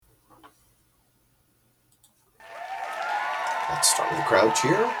Let's start with the crowd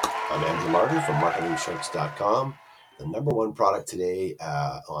cheer. I'm Andrew Larder from MarketingSharks.com. The number one product today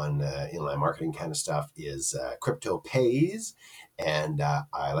on inline marketing kind of stuff is CryptoPays. And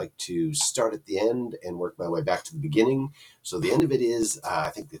I like to start at the end and work my way back to the beginning. So the end of it is, I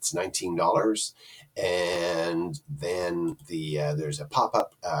think it's $19. And then there's a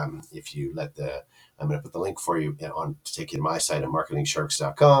pop-up. If you let I'm going to put the link for you on to take you to my site at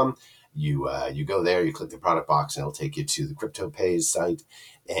MarketingSharks.com. You go there, you click the product box, and it'll take you to the CryptoPays site,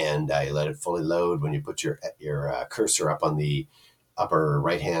 and you let it fully load. When you put your cursor up on the upper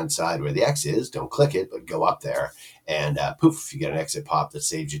right-hand side where the X is, don't click it, but go up there, and poof, you get an exit pop that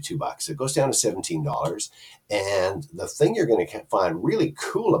saves you $2. It goes down to $17. And the thing you're going to find really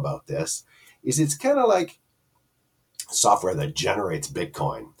cool about this is it's kind of like software that generates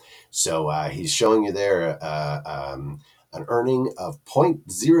Bitcoin. So he's showing you there an earning of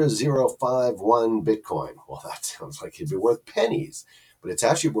 0.0051 Bitcoin. Well, that sounds like it'd be worth pennies, but it's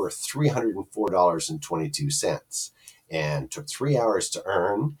actually worth $304.22, and took 3 hours to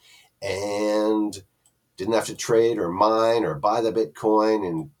earn, and didn't have to trade or mine or buy the Bitcoin,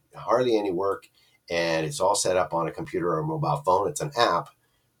 and hardly any work. And it's all set up on a computer or a mobile phone. It's an app,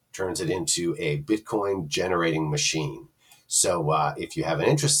 turns it into a Bitcoin generating machine. So if you have an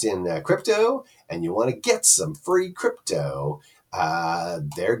interest in crypto and you want to get some free crypto,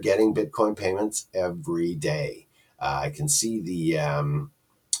 they're getting Bitcoin payments every day. I can see the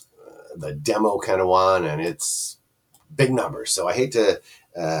demo kind of one, and it's big numbers. So I hate to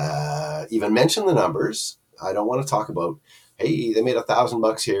even mention the numbers. I don't want to talk about, hey, they made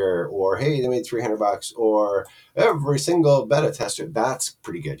 $1,000 here, or hey, they made $300, or every single beta tester. That's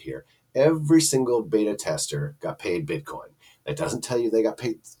pretty good here. Every single beta tester got paid Bitcoin. It doesn't tell you they got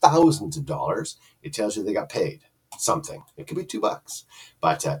paid thousands of dollars. It tells you they got paid something. It could be $2,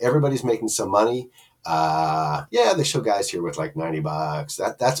 but everybody's making some money. They show guys here with like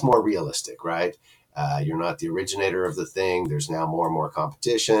 $90. That's more realistic, right? You're not the originator of the thing. There's now more and more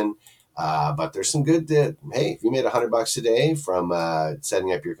competition. But there's some good that, hey, if you made $100 a day from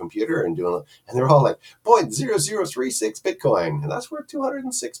setting up your computer and doing it, and they're all like 0.0036 Bitcoin, and that's worth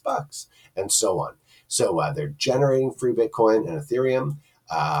 $206, and so on. So they're generating free Bitcoin and Ethereum.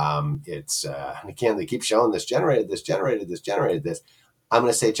 And again, they keep showing this generated this. I'm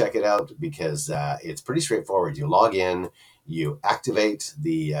going to say check it out because it's pretty straightforward. You log in, you activate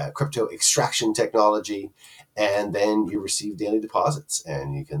the crypto extraction technology, and then you receive daily deposits,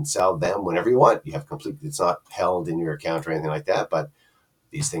 and you can sell them whenever you want. You have it's not held in your account or anything like that, but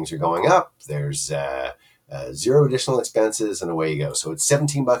these things are going up. There's zero additional expenses, and away you go. So it's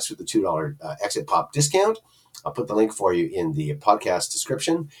 $17 with the $2 exit pop discount. I'll put the link for you in the podcast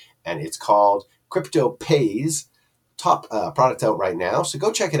description, and it's called CryptoPays. Top product out right now. So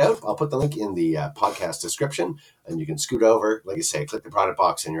go check it out. I'll put the link in the podcast description, and you can scoot over. Like I say, click the product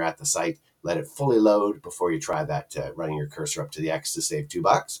box and you're at the site. Let it fully load before you try that, running your cursor up to the X to save $2.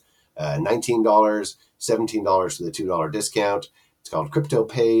 $19, $17 for the $2 discount. It's called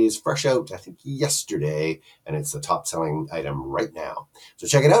CryptoPays, fresh out, I think, yesterday, and it's the top selling item right now. So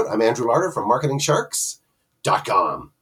check it out. I'm Andrew Larder from MarketingSharks.com.